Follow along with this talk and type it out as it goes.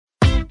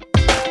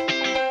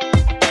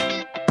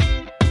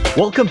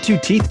Welcome to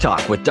Teeth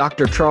Talk with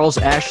Dr. Charles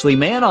Ashley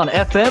Mann on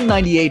FM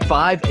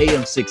 98.5,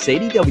 AM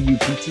 680,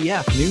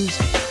 WPTF News,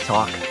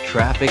 Talk,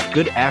 Traffic.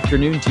 Good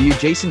afternoon to you.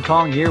 Jason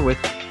Kong here with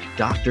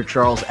Dr.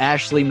 Charles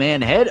Ashley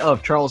Mann, head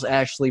of Charles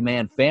Ashley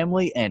Mann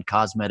Family and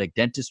Cosmetic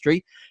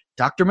Dentistry.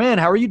 Dr. Mann,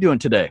 how are you doing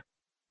today?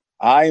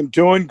 I am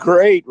doing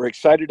great. We're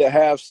excited to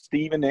have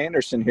Steven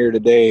Anderson here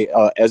today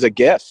as a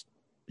guest.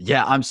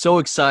 Yeah, I'm so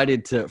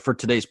excited for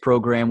today's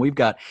program. We've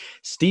got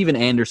Steven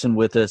Anderson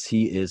with us.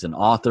 He is an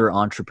author,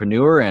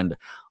 entrepreneur, and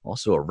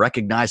also a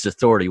recognized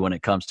authority when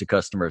it comes to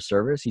customer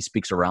service. He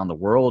speaks around the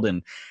world,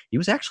 and he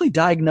was actually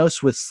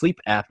diagnosed with sleep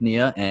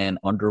apnea and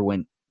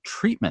underwent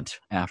treatment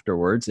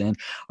afterwards. And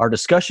our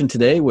discussion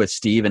today with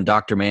Steve and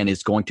Dr. Mann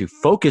is going to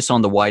focus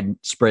on the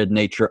widespread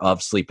nature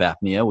of sleep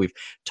apnea. We've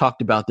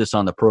talked about this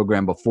on the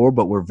program before,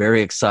 but we're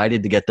very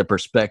excited to get the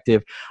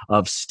perspective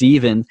of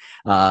Steven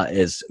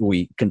as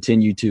we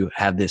continue to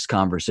have this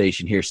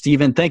conversation here.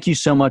 Steven, thank you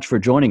so much for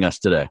joining us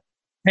today.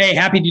 Hey,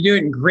 happy to do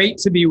it and great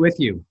to be with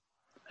you.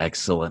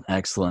 Excellent,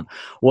 excellent.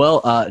 Well,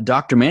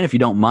 Dr. Mann, if you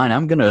don't mind,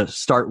 I'm going to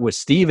start with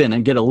Steven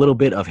and get a little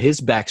bit of his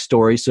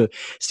backstory. So,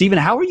 Steven,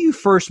 how were you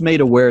first made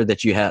aware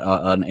that you had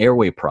an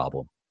airway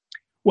problem?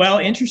 Well,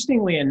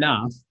 interestingly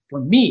enough,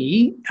 for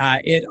me,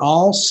 it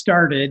all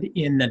started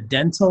in the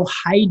dental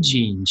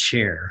hygiene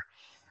chair.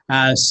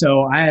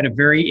 So I had a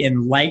very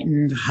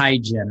enlightened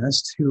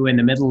hygienist who, in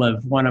the middle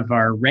of one of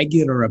our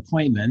regular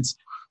appointments,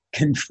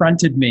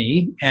 confronted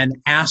me and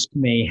asked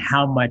me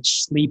how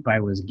much sleep I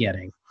was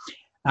getting.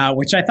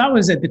 Which I thought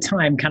was at the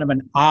time kind of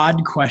an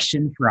odd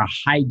question for a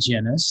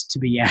hygienist to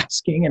be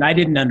asking, and I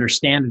didn't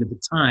understand it at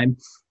the time.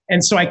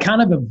 And so I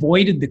kind of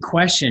avoided the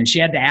question. She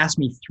had to ask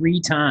me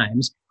 3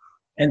 times.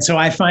 And so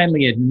I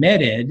finally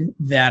admitted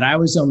that I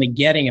was only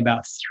getting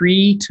about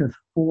 3 to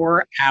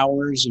 4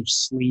 hours of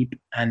sleep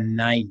a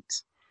night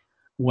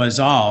was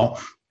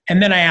all.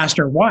 And then I asked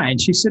her why. And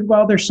she said,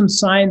 well, there's some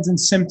signs and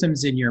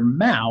symptoms in your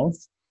mouth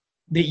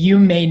that you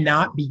may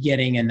not be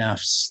getting enough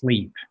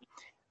sleep.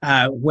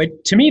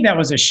 What to me, that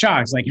was a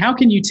shock. It's like, how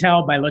can you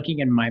tell by looking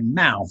in my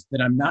mouth that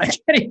I'm not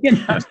getting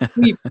enough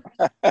sleep?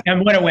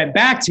 And what I went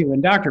back to,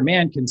 and Dr.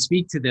 Mann can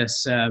speak to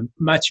this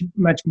much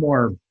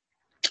more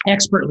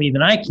expertly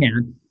than I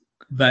can,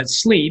 but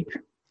sleep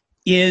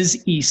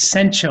is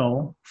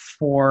essential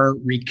for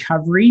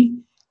recovery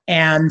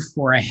and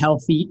for a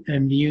healthy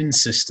immune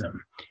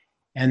system.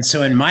 And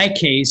so in my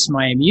case,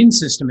 my immune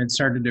system had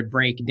started to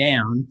break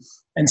down.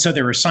 And so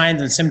there were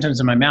signs and symptoms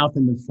in my mouth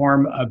in the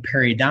form of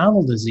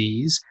periodontal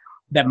disease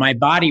that my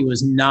body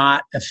was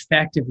not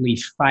effectively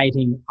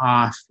fighting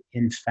off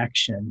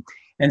infection.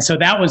 And so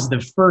that was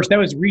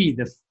really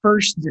the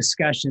first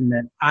discussion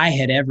that I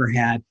had ever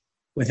had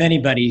with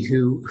anybody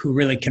who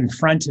really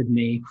confronted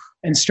me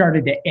and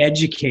started to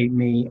educate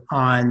me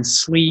on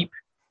sleep.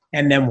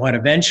 And then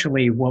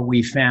what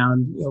we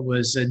found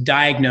was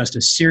diagnosed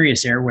a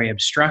serious airway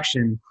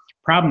obstruction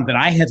problem that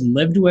I had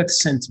lived with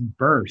since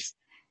birth.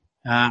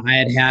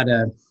 I had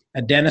a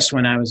dentist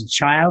when I was a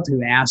child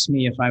who asked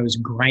me if I was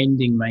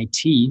grinding my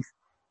teeth,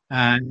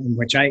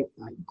 which of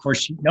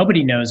course,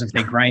 nobody knows if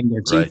they grind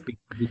their teeth right,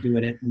 because we do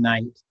it at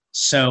night.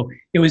 So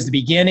it was the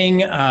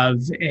beginning of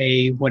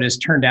what has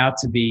turned out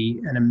to be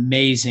an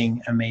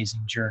amazing, amazing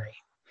journey.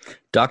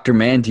 Dr.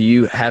 Mann, do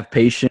you have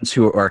patients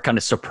who are kind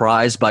of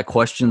surprised by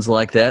questions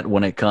like that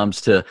when it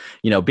comes to,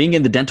 being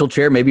in the dental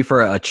chair, maybe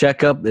for a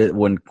checkup?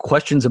 When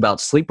questions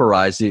about sleep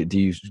arise, do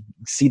you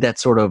see that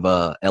sort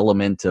of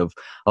element of,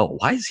 oh,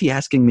 why is he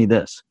asking me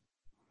this?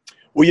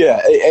 Well,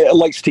 yeah,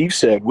 like Steve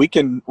said, we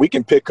can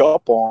pick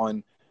up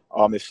on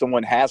if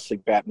someone has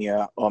sleep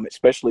apnea,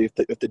 especially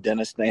if the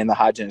dentist and the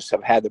hygienist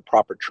have had the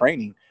proper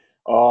training.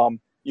 Some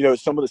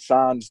of the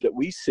signs that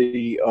we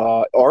see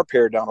are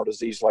periodontal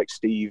disease, like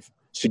Steve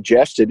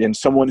suggested, and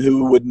someone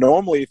who would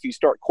normally, if you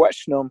start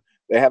questioning them,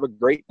 they have a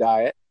great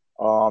diet,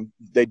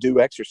 they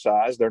do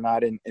exercise, they're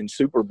not in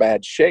super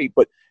bad shape,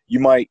 but you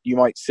might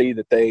see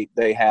that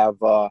they have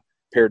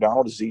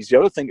periodontal disease. The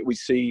other thing that we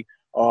see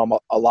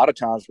a lot of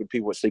times with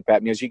people with sleep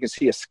apnea is you can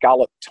see a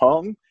scalloped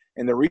tongue,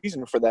 and the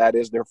reason for that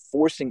is they're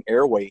forcing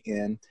airway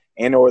in,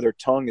 and or their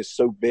tongue is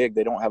so big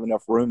they don't have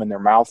enough room in their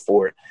mouth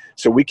for it.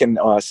 So we can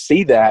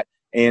see that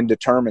and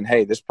determine,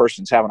 hey, this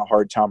person's having a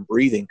hard time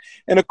breathing.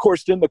 And of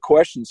course, then the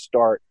questions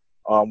start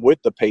with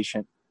the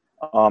patient.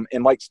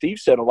 And like Steve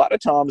said, a lot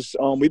of times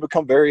we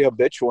become very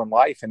habitual in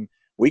life, and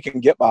we can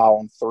get by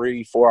on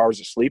 3-4 hours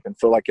of sleep and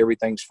feel like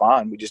everything's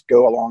fine. We just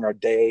go along our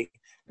day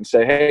and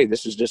say, hey,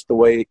 this is just the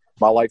way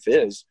my life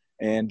is.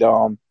 And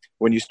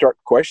when you start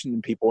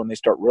questioning people and they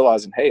start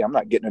realizing, hey, I'm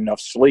not getting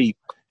enough sleep,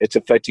 it's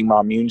affecting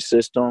my immune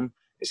system,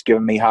 it's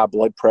giving me high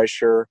blood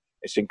pressure,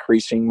 it's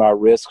increasing my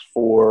risk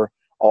for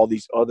all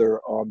these other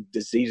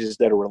diseases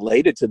that are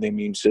related to the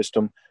immune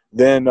system,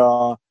 then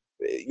our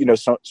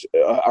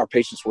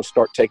patients will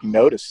start taking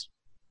notice.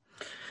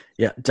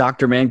 Yeah,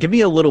 Dr. Mann, give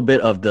me a little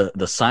bit of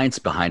the science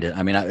behind it.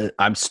 I mean,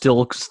 I'm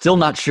still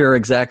not sure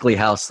exactly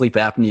how sleep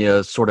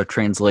apnea sort of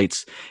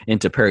translates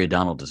into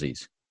periodontal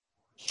disease.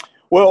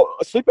 Well,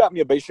 sleep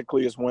apnea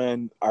basically is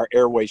when our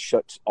airway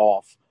shuts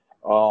off.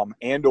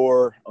 and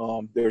or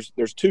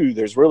there's two.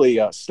 There's really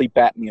sleep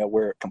apnea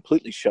where it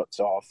completely shuts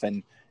off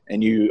and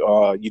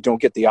you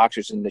don't get the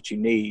oxygen that you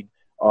need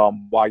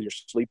while you're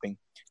sleeping.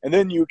 And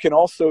then you can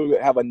also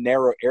have a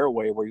narrow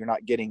airway where you're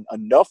not getting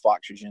enough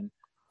oxygen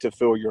to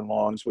fill your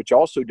lungs, which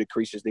also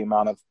decreases the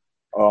amount of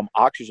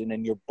oxygen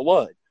in your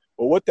blood.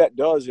 Well, what that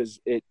does is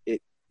it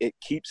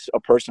keeps a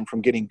person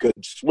from getting good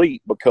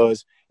sleep,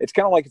 because it's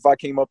kind of like if I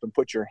came up and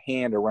put your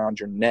hand around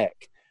your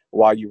neck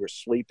while you were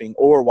sleeping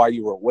or while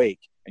you were awake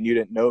and you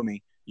didn't know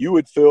me, you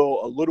would feel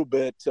a little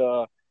bit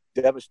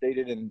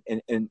devastated and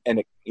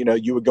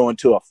you would go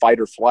into a fight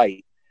or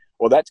flight.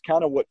 Well, that's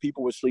kind of what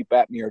people with sleep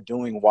apnea are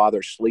doing while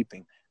they're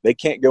sleeping. They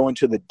can't go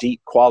into the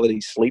deep quality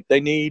sleep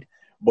they need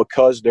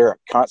because they're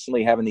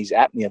constantly having these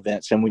apnea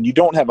events. And when you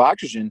don't have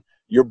oxygen,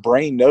 your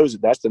brain knows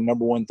that that's the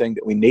number one thing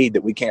that we need,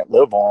 that we can't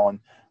live on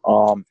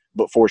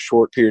but for a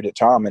short period of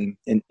time and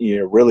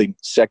really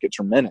seconds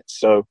or minutes.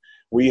 So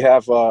we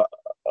have a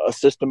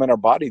system in our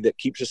body that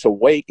keeps us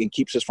awake and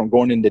keeps us from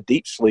going into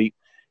deep sleep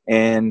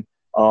and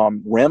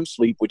REM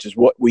sleep, which is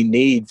what we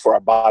need for our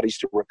bodies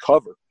to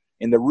recover.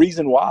 And the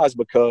reason why is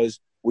because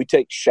we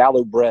take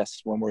shallow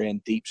breaths when we're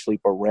in deep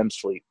sleep or REM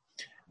sleep.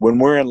 When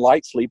we're in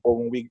light sleep or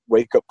when we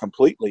wake up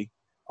completely,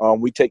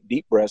 we take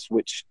deep breaths,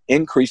 which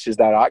increases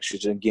that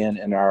oxygen again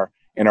in our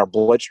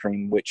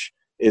bloodstream, which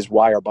is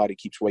why our body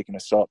keeps waking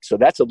us up. So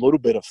that's a little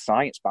bit of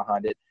science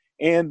behind it.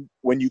 And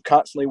when you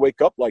constantly wake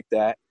up like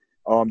that,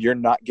 you're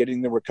not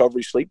getting the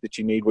recovery sleep that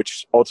you need,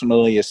 which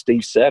ultimately, as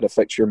Steve said,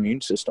 affects your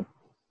immune system.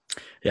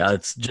 Yeah,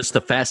 it's just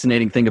the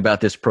fascinating thing about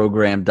this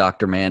program,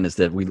 Dr. Mann, is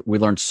that we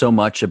learned so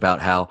much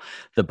about how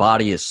the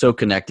body is so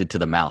connected to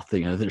the mouth.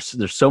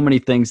 There's so many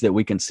things that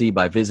we can see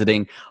by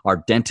visiting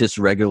our dentist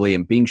regularly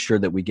and being sure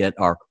that we get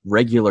our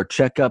regular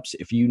checkups.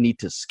 If you need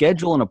to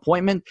schedule an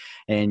appointment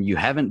and you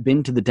haven't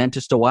been to the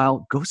dentist a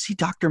while, go see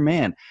Dr.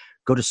 Mann.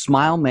 Go to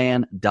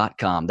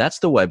smileman.com. That's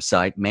the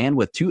website, man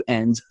with two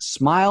N's,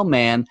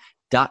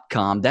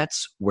 smileman.com.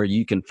 That's where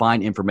you can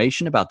find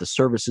information about the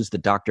services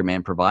that Dr.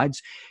 Mann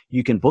provides.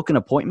 You can book an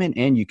appointment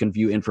and you can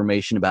view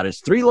information about his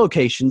 3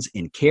 locations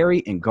in Cary,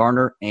 in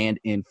Garner, and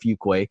in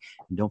Fuquay.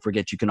 And don't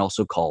forget, you can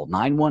also call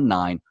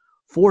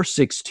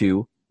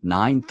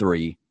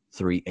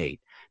 919-462-9338.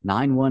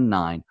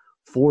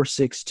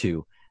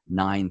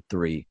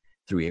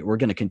 919-462-9338. We're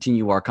going to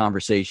continue our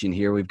conversation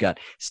here. We've got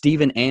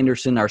Steven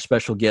Anderson, our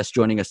special guest,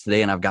 joining us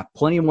today, and I've got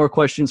plenty more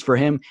questions for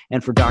him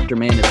and for Dr.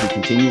 Mann as we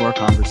continue our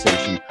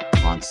conversation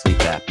on sleep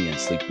apnea and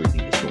sleep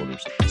breathing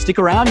disorders. Stick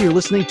around. You're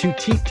listening to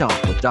Teeth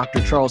Talk with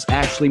Dr. Charles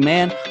Ashley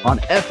Mann on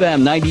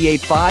FM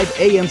 98.5,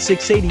 AM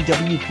 680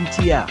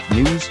 WPTF.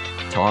 News,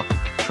 Talk,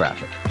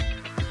 Traffic.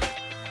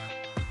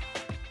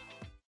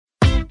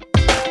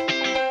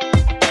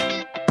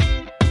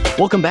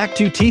 Welcome back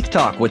to Teeth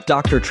Talk with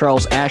Dr.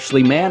 Charles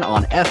Ashley Mann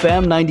on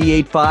FM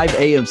 98.5,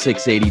 AM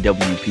 680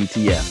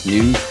 WPTF.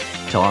 News,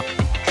 Talk,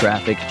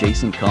 Traffic.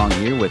 Jason Kong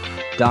here with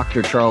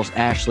Dr. Charles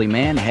Ashley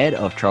Mann, head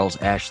of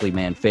Charles Ashley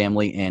Mann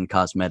Family and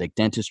Cosmetic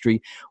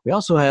Dentistry. We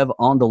also have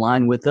on the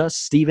line with us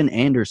Steven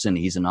Anderson.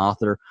 He's an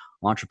author,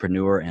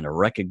 entrepreneur, and a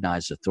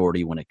recognized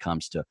authority when it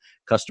comes to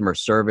customer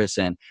service.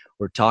 And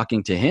we're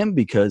talking to him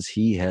because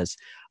he has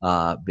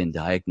been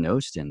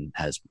diagnosed and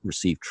has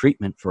received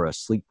treatment for a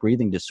sleep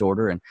breathing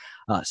disorder. And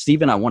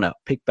Steven, I want to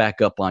pick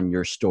back up on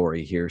your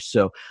story here.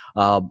 So,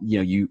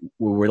 you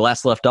were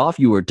last left off,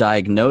 you were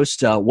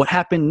diagnosed. What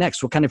happened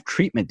next? What kind of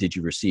treatment did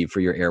you receive for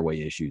your airway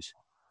issues?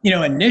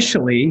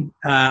 Initially,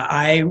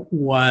 I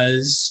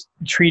was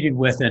treated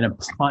with an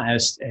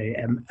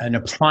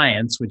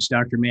appliance, which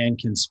Dr. Mann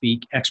can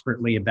speak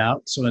expertly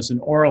about. So it's an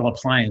oral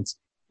appliance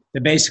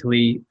that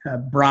basically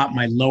brought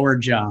my lower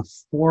jaw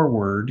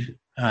forward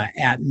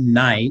at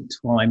night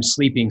while I'm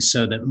sleeping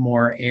so that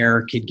more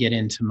air could get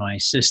into my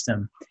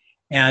system.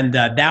 And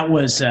that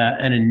was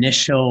an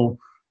initial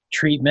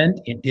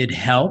treatment. It did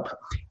help.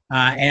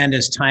 And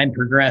as time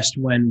progressed,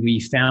 when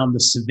we found the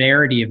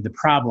severity of the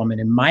problem,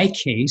 and in my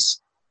case,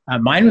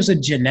 mine was a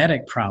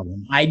genetic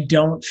problem. I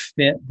don't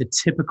fit the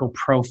typical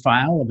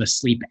profile of a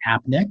sleep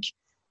apneic.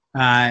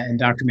 And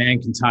Dr.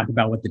 Mann can talk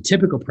about what the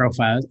typical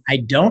profile is. I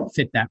don't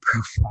fit that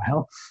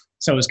profile.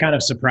 So it was kind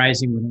of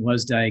surprising when it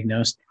was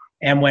diagnosed.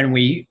 And when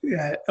we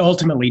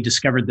ultimately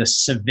discovered the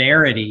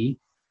severity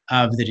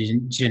of the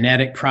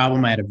genetic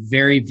problem, I had a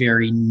very,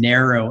 very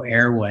narrow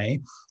airway.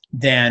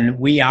 Then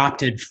we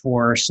opted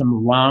for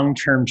some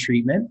long-term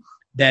treatment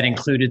that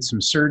included some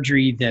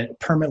surgery that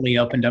permanently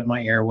opened up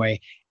my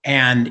airway,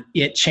 and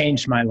it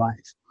changed my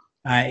life.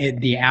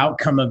 The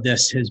outcome of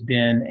this has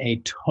been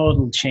a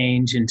total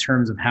change in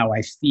terms of how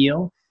I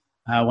feel.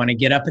 When I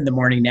get up in the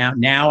morning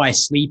now I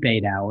sleep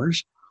 8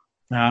 hours.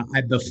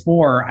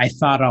 Before, I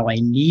thought all I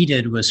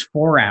needed was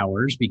 4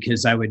 hours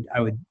because I would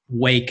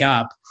wake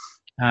up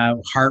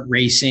heart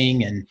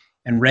racing and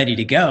ready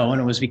to go,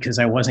 and it was because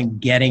I wasn't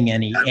getting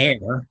any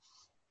air.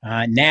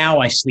 Now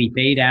I sleep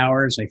 8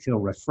 hours. I feel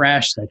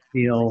refreshed. I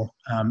feel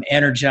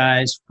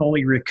energized,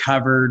 fully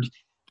recovered.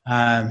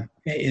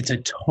 It's a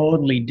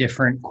totally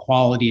different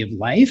quality of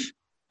life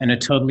and a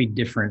totally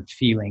different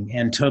feeling,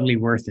 and totally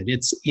worth it.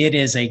 It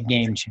is a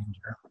game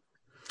changer.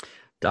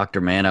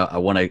 Dr. Mann, I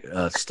want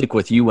to stick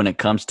with you when it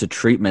comes to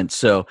treatment.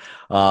 So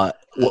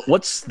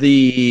what's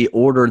the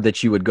order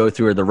that you would go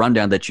through, or the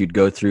rundown that you'd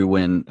go through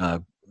when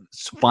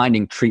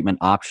finding treatment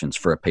options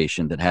for a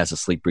patient that has a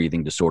sleep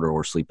breathing disorder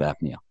or sleep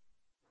apnea?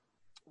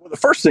 Well, the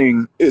first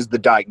thing is the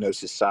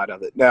diagnosis side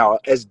of it. Now,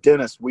 as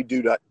dentists, we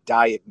do not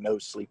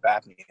diagnose sleep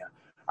apnea.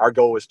 Our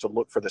goal is to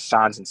look for the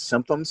signs and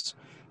symptoms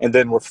and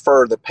then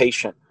refer the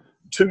patient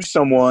to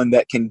someone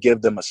that can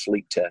give them a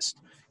sleep test.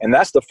 And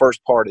that's the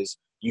first part. Is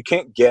you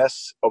can't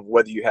guess of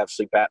whether you have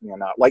sleep apnea or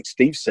not. Like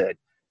Steve said,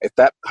 if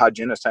that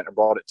hygienist hadn't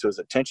brought it to his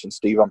attention,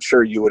 Steve, I'm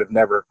sure you would have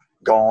never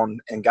gone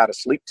and got a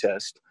sleep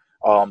test.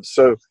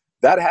 So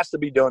that has to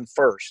be done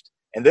first.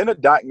 And then a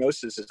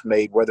diagnosis is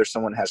made whether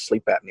someone has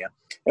sleep apnea.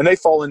 And they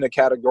fall in the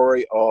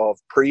category of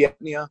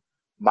pre-apnea,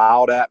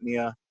 mild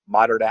apnea,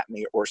 moderate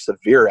apnea, or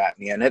severe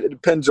apnea. And it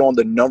depends on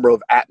the number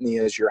of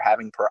apneas you're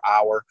having per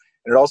hour.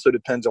 And it also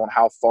depends on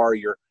how far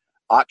your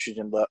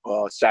oxygen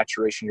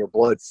saturation, your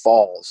blood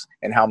falls,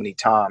 and how many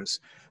times.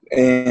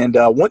 And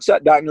once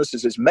that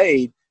diagnosis is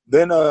made,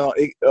 then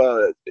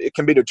it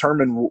can be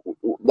determined,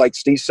 like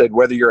Steve said,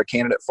 whether you're a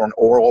candidate for an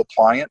oral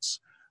appliance,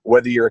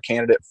 whether you're a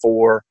candidate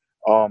for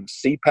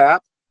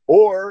CPAP,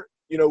 or,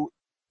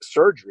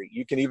 surgery.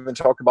 You can even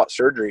talk about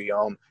surgery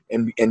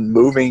and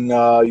moving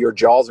your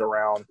jaws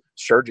around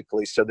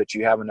surgically so that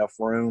you have enough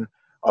room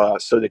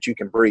so that you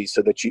can breathe,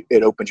 so that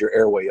it opens your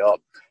airway up.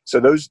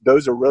 So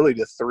those are really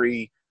the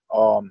three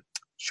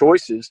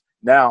choices.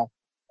 Now,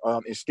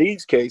 in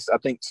Steve's case, I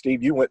think,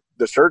 Steve, you went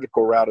the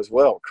surgical route as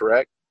well,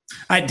 correct?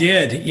 I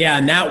did. Yeah.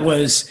 And that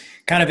was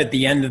kind of at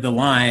the end of the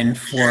line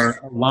for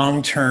a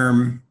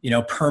long-term,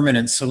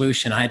 permanent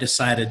solution. I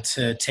decided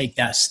to take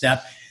that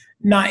step.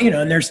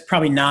 And there's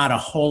probably not a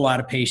whole lot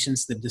of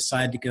patients that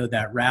decide to go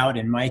that route.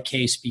 In my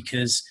case,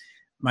 because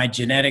my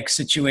genetic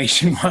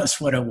situation was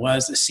what it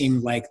was, it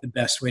seemed like the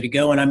best way to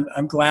go. And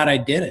I'm glad I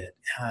did it.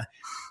 I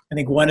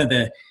think one of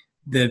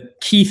the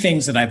key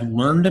things that I've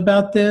learned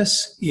about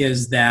this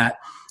is that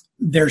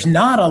there's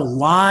not a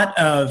lot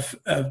of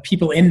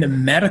people in the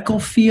medical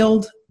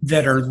field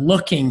that are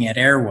looking at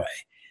airway.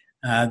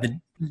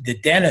 The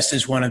dentist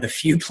is one of the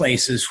few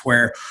places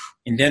where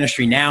in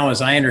dentistry now, as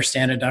I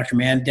understand it, Dr.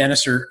 Mann,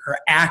 dentists are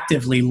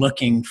actively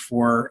looking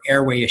for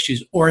airway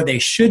issues, or they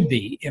should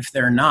be if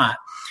they're not,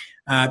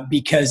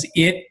 because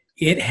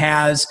it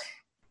has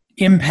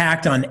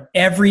impact on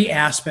every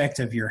aspect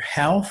of your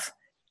health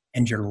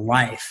and your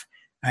life.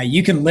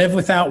 You can live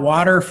without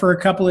water for a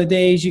couple of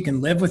days. You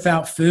can live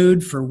without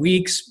food for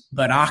weeks,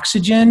 but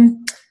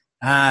oxygen,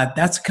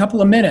 that's a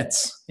couple of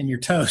minutes and you're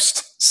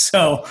toast.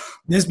 So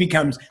this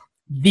becomes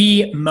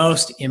the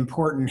most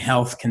important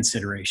health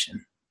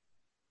consideration.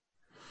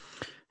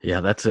 Yeah,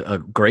 that's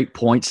a great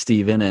point,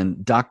 Stephen.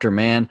 And Dr.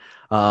 Mann,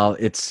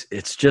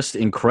 it's just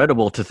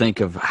incredible to think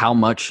of how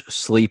much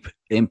sleep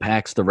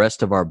impacts the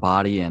rest of our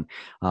body. And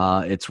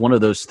it's one of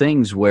those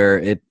things where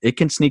it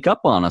can sneak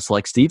up on us.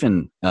 Like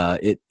Stephen,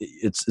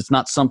 it's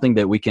not something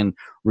that we can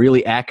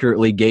really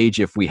accurately gauge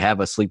if we have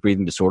a sleep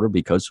breathing disorder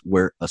because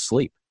we're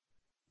asleep.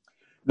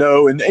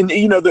 No, and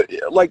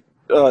like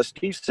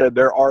Steve said,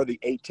 there are the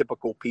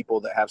atypical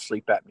people that have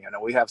sleep apnea.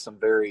 Now, we have some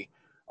very,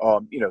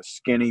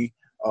 skinny,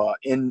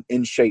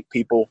 in shape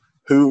people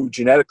who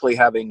genetically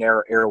have a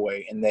narrow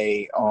airway, and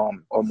they are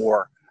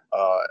more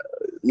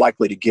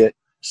likely to get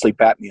sleep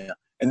apnea.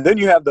 And then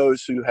you have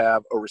those who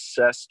have a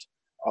recessed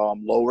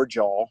lower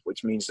jaw,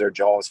 which means their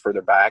jaw is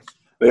further back.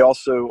 They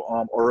also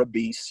are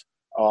obese.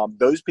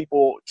 Those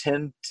people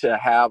tend to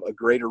have a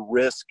greater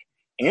risk,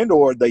 and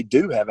or they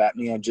do have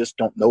apnea and just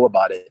don't know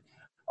about it.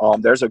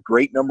 There's a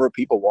great number of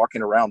people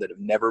walking around that have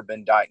never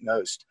been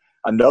diagnosed.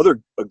 A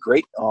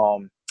great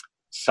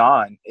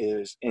sign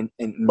is in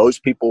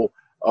most people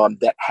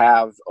that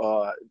have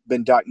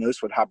been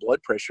diagnosed with high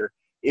blood pressure,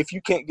 if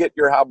you can't get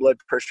your high blood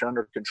pressure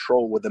under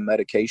control with a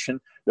medication,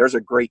 there's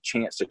a great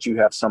chance that you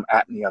have some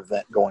apnea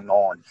event going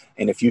on.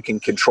 And if you can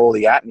control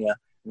the apnea,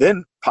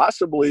 then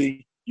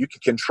possibly you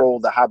can control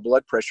the high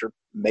blood pressure,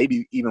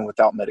 maybe even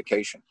without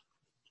medication.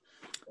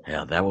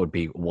 Yeah, that would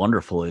be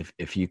wonderful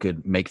if you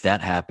could make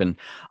that happen.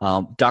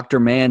 Dr.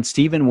 Mann,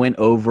 Stephen went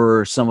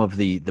over some of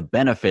the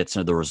benefits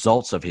or the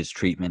results of his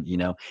treatment.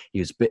 He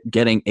was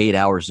getting 8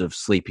 hours of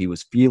sleep. He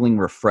was feeling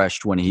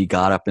refreshed when he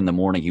got up in the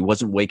morning. He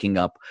wasn't waking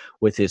up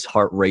with his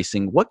heart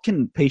racing. What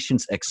can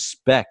patients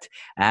expect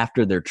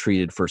after they're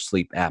treated for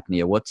sleep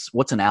apnea?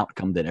 What's an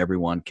outcome that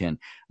everyone can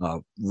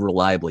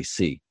reliably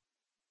see?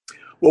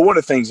 Well, one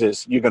of the things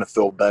is you're going to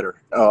feel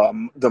better.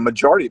 The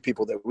majority of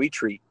people that we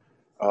treat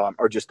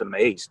are just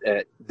amazed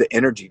at the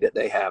energy that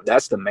they have.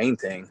 That's the main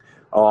thing,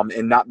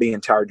 and not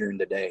being tired during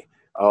the day.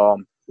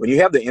 When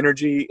you have the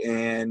energy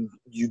and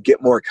you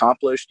get more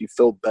accomplished, you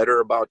feel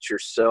better about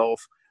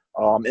yourself.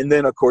 And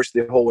then, of course,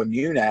 the whole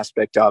immune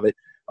aspect of it.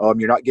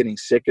 You're not getting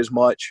sick as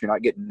much. You're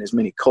not getting as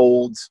many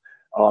colds.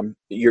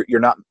 You're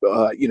not,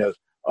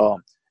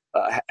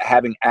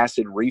 having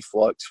acid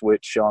reflux,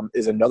 which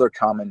is another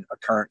common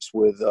occurrence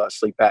with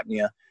sleep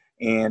apnea.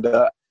 And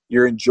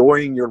you're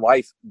enjoying your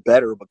life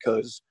better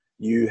because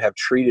you have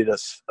treated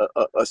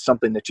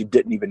something that you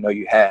didn't even know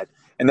you had.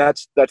 And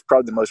that's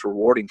probably the most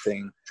rewarding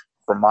thing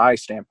from my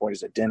standpoint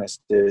as a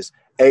dentist is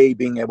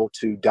being able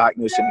to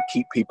diagnose and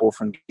keep people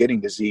from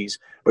getting disease,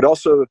 but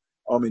also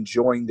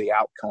enjoying the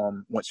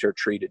outcome once they're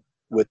treated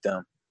with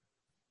them.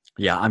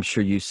 Yeah, I'm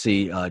sure you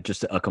see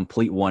just a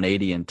complete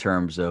 180 in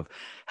terms of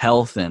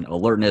health and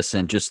alertness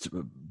and just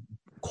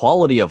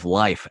quality of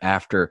life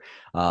after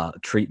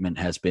treatment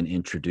has been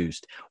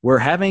introduced. We're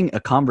having a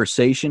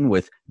conversation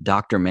with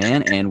Dr.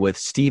 Mann and with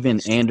Steven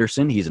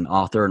Anderson. He's an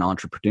author, an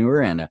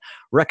entrepreneur, and a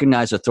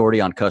recognized authority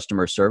on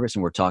customer service.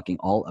 And we're talking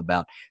all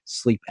about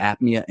sleep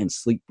apnea and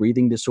sleep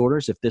breathing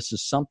disorders. If this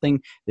is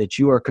something that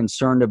you are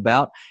concerned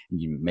about,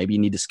 maybe you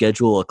need to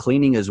schedule a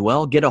cleaning as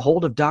well, get a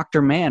hold of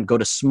Dr. Mann. Go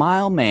to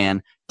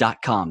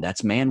smileman.com.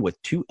 That's man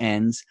with 2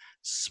 N's,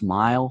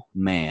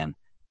 smileman.com.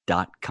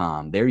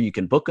 There you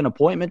can book an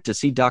appointment to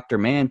see Dr.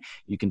 Mann.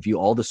 You can view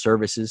all the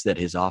services that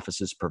his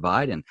offices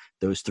provide, and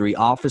those 3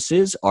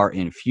 offices are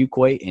in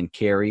Fuquay, in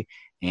Cary,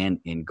 and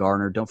in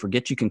Garner. Don't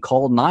forget, you can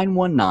call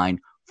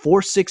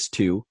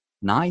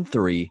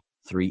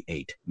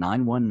 919-462-9338.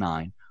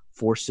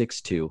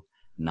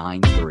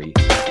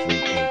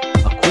 919-462-9338.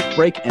 A quick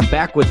break and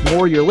back with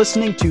more. You're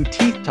listening to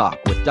Teeth Talk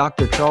with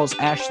Dr. Charles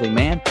Ashley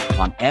Mann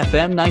on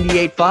FM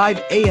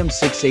 98.5, AM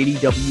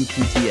 680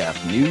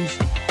 WPTF. News,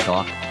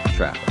 Talk,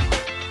 Traffic.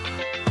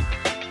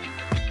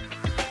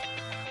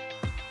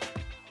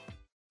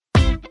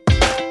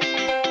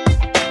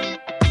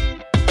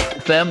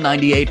 FM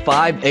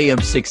 98.5,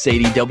 AM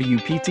 680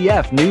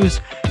 WPTF.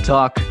 News,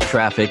 Talk,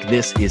 Traffic.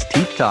 This is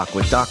Teeth Talk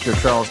with Dr.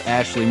 Charles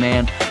Ashley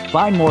Mann.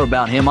 Find more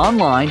about him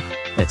online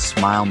at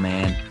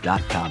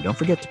smileman.com. Don't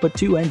forget to put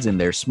 2 N's in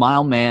there,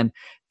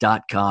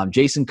 smileman.com.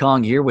 Jason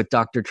Kong here with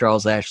Dr.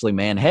 Charles Ashley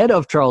Mann, head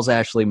of Charles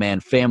Ashley Mann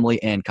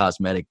Family and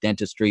Cosmetic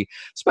Dentistry.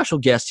 Special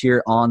guest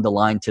here on the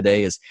line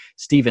today is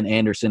Steven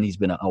Anderson. He's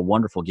been a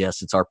wonderful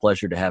guest. It's our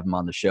pleasure to have him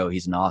on the show.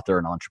 He's an author,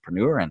 an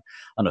entrepreneur, and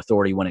an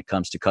authority when it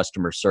comes to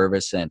customer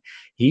service. And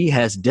he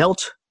has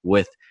dealt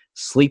with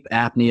sleep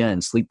apnea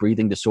and sleep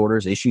breathing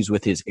disorders, issues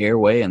with his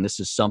airway. And this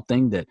is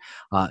something that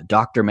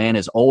Dr. Mann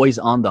is always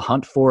on the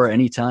hunt for.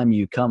 Anytime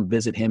you come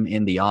visit him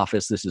in the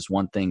office, this is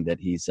one thing that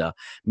he's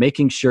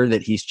making sure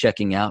that he's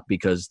checking out,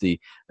 because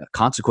the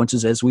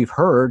consequences, as we've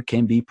heard,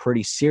 can be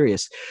pretty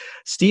serious.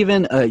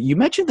 Steven, you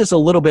mentioned this a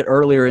little bit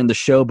earlier in the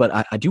show, but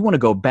I do want to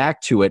go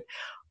back to it.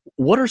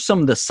 What are some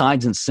of the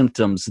signs and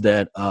symptoms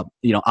that,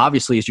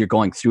 obviously as you're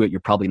going through it, you're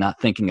probably not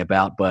thinking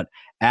about, but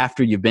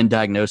after you've been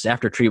diagnosed,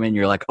 after treatment,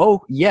 you're like,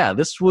 oh yeah,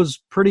 this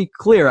was pretty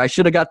clear. I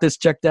should have got this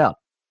checked out.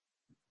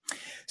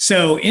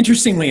 So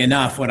interestingly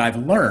enough, what I've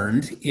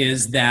learned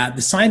is that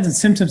the signs and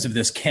symptoms of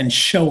this can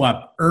show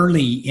up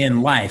early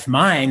in life.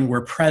 Mine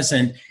were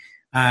present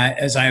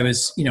as I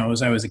was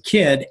a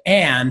kid,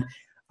 and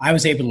I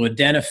was able to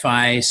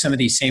identify some of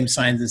these same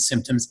signs and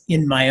symptoms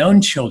in my own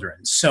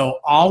children. So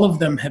all of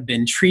them have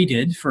been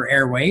treated for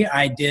airway.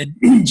 I did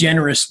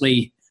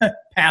generously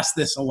pass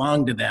this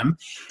along to them.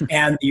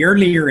 And the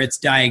earlier it's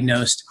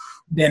diagnosed,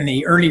 then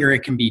the earlier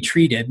it can be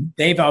treated.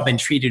 They've all been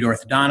treated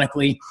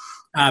orthodontically.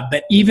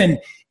 But even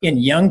in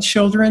young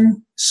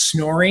children,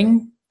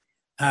 snoring,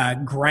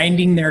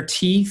 grinding their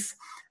teeth.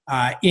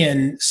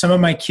 In some of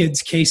my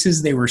kids'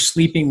 cases, they were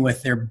sleeping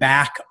with their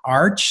back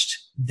arched,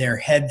 their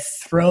head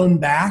thrown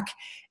back,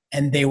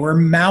 and they were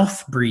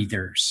mouth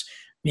breathers,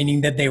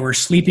 meaning that they were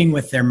sleeping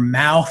with their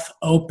mouth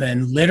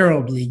open,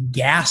 literally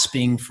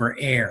gasping for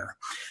air.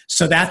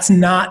 So that's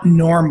not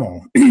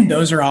normal.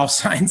 Those are all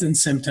signs and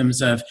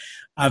symptoms of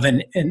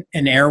an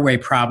airway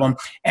problem.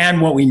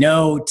 And what we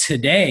know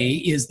today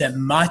is that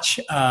much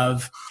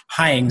of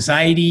high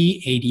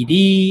anxiety, ADD,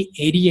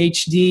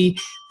 ADHD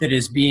that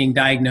is being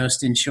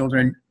diagnosed in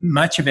children,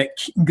 much of it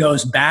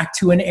goes back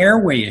to an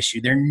airway issue.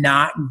 They're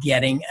not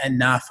getting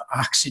enough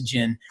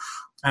oxygen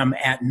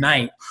at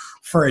night.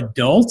 For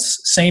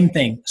adults, same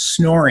thing,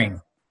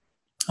 snoring.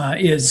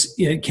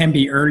 It can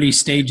be early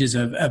stages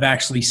of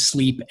actually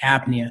sleep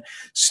apnea.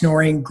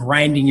 Snoring,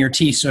 grinding your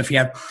teeth. So if you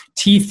have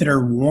teeth that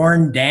are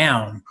worn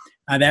down,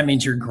 that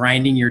means you're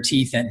grinding your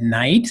teeth at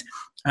night,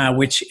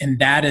 and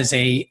that is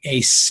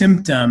a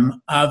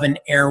symptom of an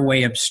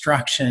airway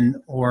obstruction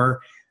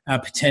or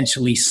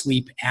potentially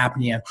sleep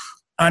apnea.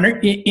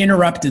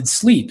 Interrupted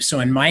sleep. So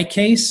in my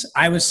case,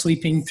 I was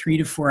sleeping 3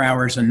 to 4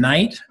 hours a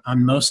night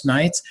on most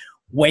nights,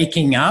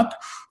 waking up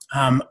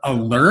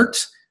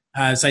alert.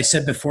 As I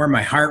said before,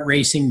 my heart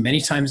racing. Many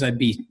times I'd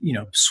be,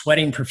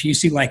 sweating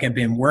profusely like I've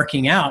been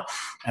working out.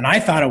 And I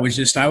thought it was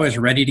just I was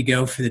ready to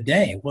go for the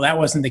day. Well, that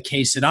wasn't the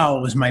case at all.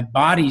 It was my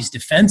body's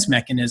defense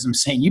mechanism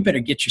saying, you better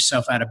get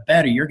yourself out of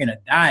bed or you're going to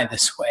die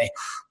this way.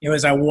 It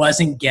was I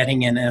wasn't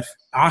getting enough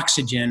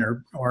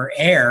oxygen or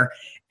air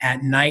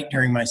at night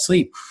during my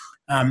sleep.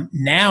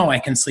 Now I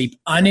can sleep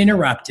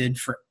uninterrupted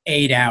for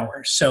 8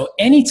 hours. So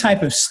any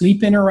type of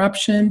sleep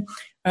interruption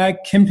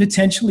can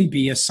potentially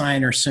be a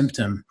sign or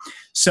symptom.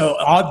 So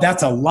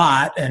that's a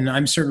lot, and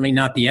I'm certainly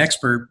not the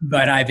expert,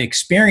 but I've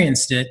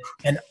experienced it,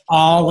 and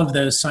all of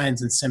those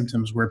signs and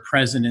symptoms were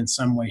present in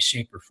some way,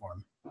 shape, or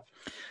form.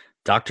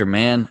 Dr.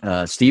 Mann,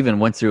 Stephen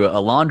went through a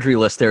laundry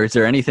list there. Is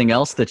there anything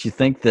else that you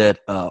think that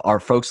our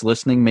folks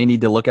listening may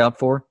need to look out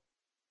for?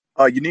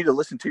 You need to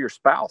listen to your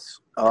spouse.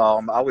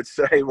 I would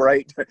say,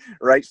 right,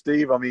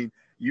 Steve? I mean,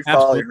 you've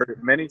Absolutely. probably heard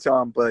it many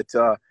times, but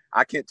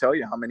I can't tell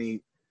you how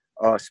many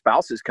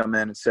spouses come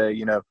in and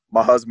say,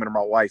 my husband or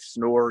my wife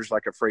snores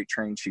like a freight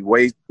train. She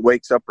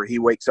wakes up or he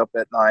wakes up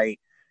at night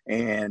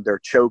and they're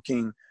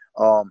choking.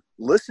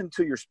 Listen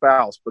to your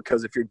spouse,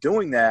 because if you're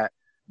doing that,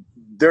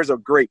 there's a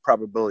great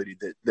probability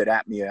that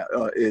apnea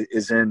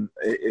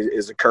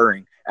is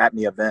occurring,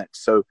 apnea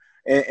events. So,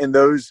 and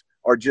those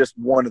are just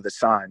one of the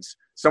signs.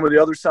 Some of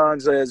the other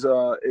signs, as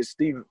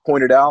Steve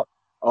pointed out,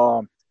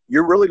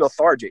 you're really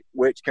lethargic,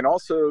 which can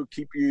also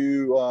keep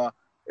you,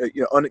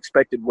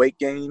 unexpected weight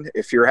gain.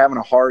 If you're having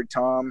a hard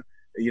time,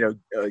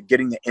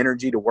 getting the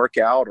energy to work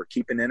out or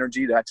keeping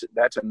energy,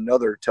 that's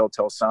another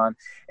telltale sign.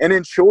 And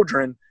in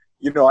children,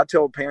 I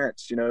tell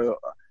parents,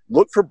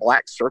 look for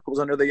black circles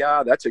under the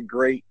eye. That's a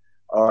great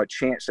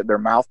chance that they're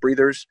mouth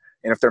breathers.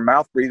 And if they're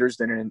mouth breathers,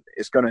 then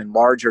it's going to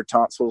enlarge their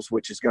tonsils,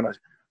 which is going to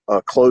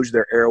close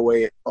their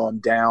airway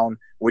down,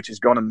 which is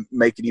going to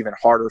make it even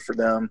harder for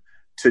them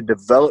to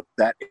develop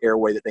that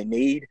airway that they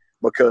need,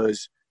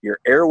 because your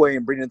airway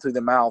and breathing through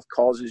the mouth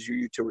causes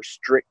you to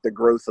restrict the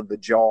growth of the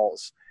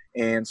jaws.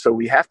 And so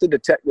we have to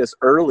detect this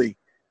early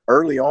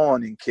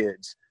on in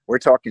kids. We're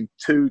talking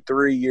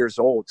 2-3 years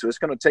old. So it's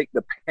going to take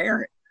the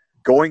parent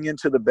going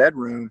into the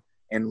bedroom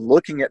and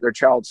looking at their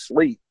child's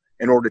sleep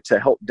in order to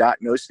help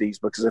diagnose these,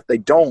 because if they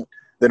don't,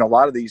 then a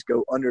lot of these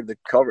go under the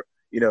cover.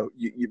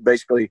 You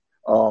basically,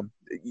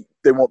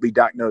 they won't be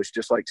diagnosed,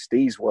 just like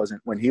Steve's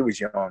wasn't when he was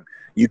young.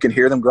 You can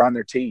hear them grind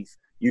their teeth.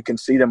 You can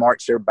see them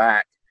arch their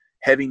back,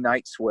 heavy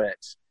night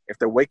sweats. If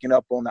they're waking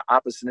up on the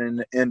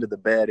opposite end of the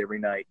bed every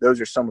night,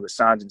 those are some of the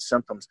signs and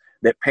symptoms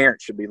that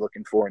parents should be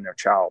looking for in their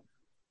child.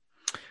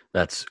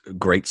 That's a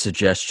great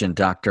suggestion,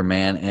 Dr.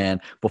 Mann. And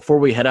before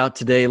we head out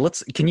today,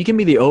 can you give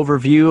me the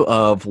overview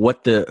of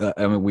what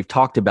we've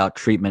talked about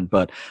treatment,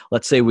 but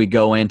let's say we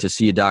go in to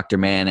see a Dr.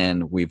 Mann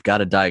and we've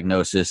got a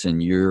diagnosis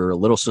and you're a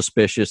little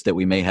suspicious that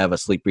we may have a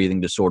sleep breathing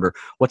disorder.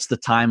 What's the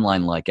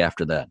timeline like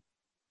after that?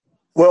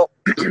 Well,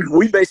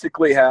 we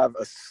basically have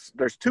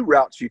there's two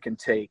routes you can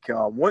take.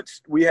 Once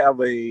we have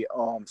a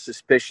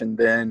suspicion,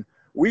 then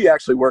we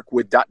actually work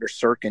with Dr.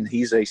 Sirkin.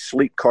 He's a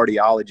sleep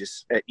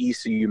cardiologist at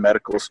ECU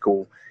Medical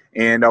School.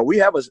 And we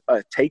have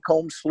a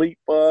take-home sleep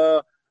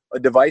a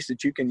device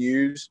that you can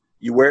use.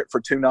 You wear it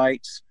for 2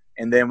 nights,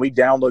 and then we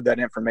download that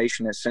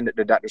information and send it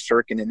to Dr.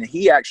 Sirkin. And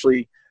he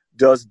actually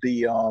does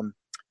the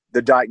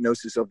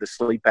diagnosis of the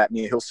sleep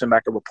apnea. He'll send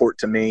back a report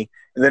to me.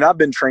 And then I've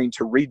been trained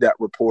to read that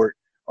report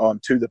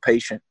to the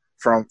patient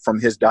from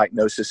his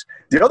diagnosis.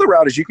 The other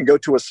route is you can go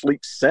to a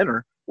sleep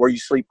center where you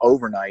sleep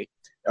overnight.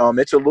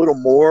 It's a little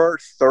more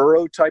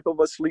thorough type of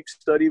a sleep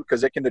study,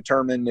 because it can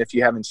determine if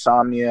you have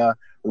insomnia,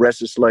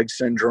 restless leg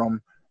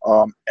syndrome,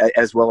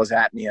 as well as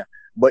apnea.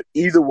 But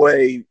either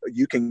way,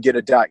 you can get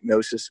a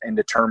diagnosis and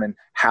determine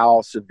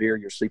how severe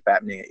your sleep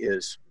apnea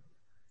is.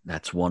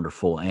 That's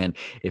wonderful. And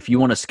if you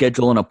want to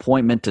schedule an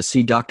appointment to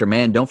see Dr.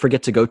 Mann, don't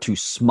forget to go to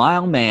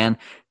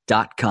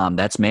smileman.com.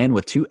 That's man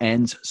with 2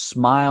 N's,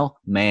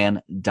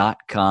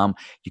 smileman.com.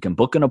 You can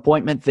book an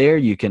appointment there.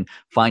 You can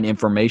find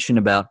information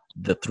about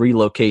the 3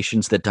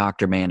 locations that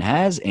Dr. Mann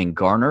has in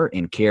Garner,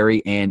 in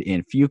Cary, and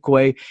in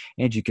Fuquay.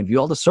 And you can view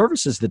all the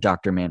services that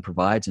Dr. Mann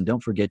provides. And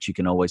don't forget, you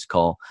can always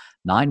call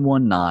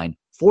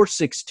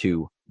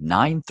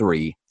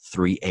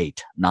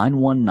 919-462-9338.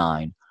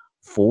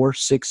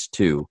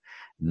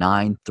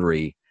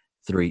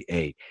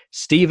 919-462-9338.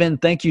 Stephen,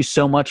 thank you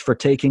so much for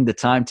taking the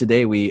time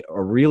today. We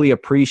really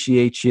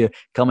appreciate you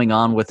coming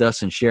on with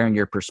us and sharing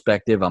your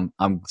perspective. I'm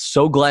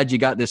so glad you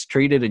got this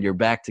treated and you're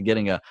back to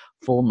getting a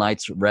full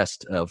night's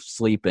rest of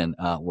sleep, and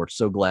we're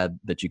so glad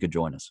that you could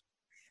join us.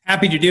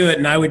 Happy to do it.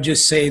 And I would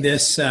just say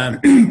this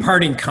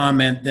parting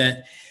comment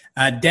that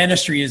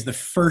dentistry is the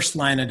first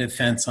line of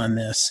defense on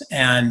this.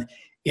 And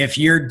if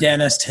your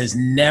dentist has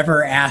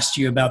never asked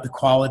you about the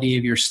quality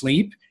of your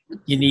sleep,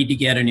 you need to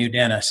get a new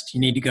dentist. You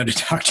need to go to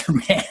Dr.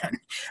 Mann.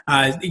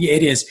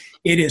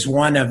 It is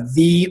one of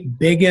the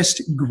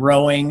biggest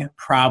growing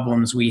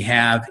problems we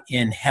have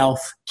in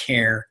health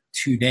care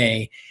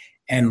today,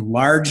 and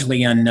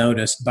largely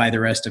unnoticed by the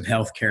rest of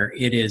healthcare.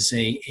 It is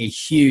a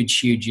huge,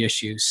 huge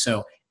issue.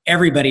 So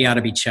everybody ought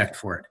to be checked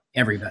for it.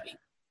 Everybody.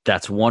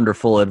 That's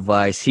wonderful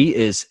advice. He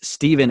is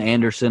Stephen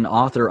Anderson,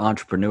 author,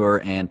 entrepreneur,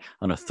 and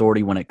an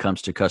authority when it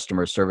comes to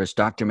customer service.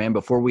 Dr. Mann,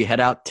 before we head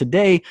out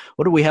today,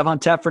 what do we have on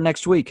tap for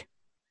next week?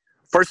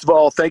 First of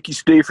all, thank you,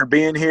 Steve, for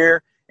being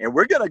here. And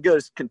we're going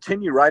to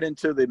continue right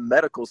into the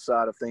medical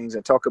side of things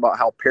and talk about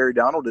how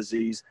periodontal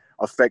disease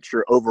affects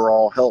your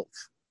overall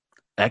health.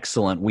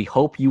 Excellent. We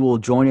hope you will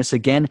join us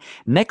again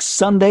next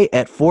Sunday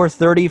at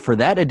 4:30 for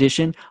that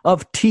edition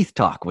of Teeth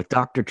Talk with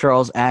Dr.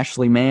 Charles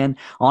Ashley Mann.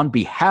 On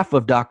behalf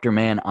of Dr.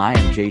 Mann, I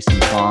am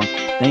Jason Fong,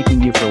 thanking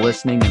you for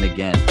listening. And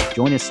again,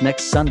 join us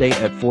next Sunday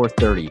at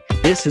 4:30.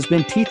 This has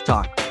been Teeth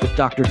Talk with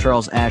Dr.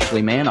 Charles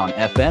Ashley Mann on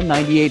FM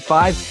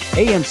 98.5,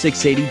 AM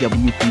 680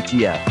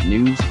 WPTF.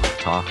 News,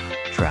 Talk,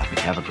 Truth. traffic.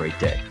 Have a great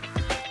day.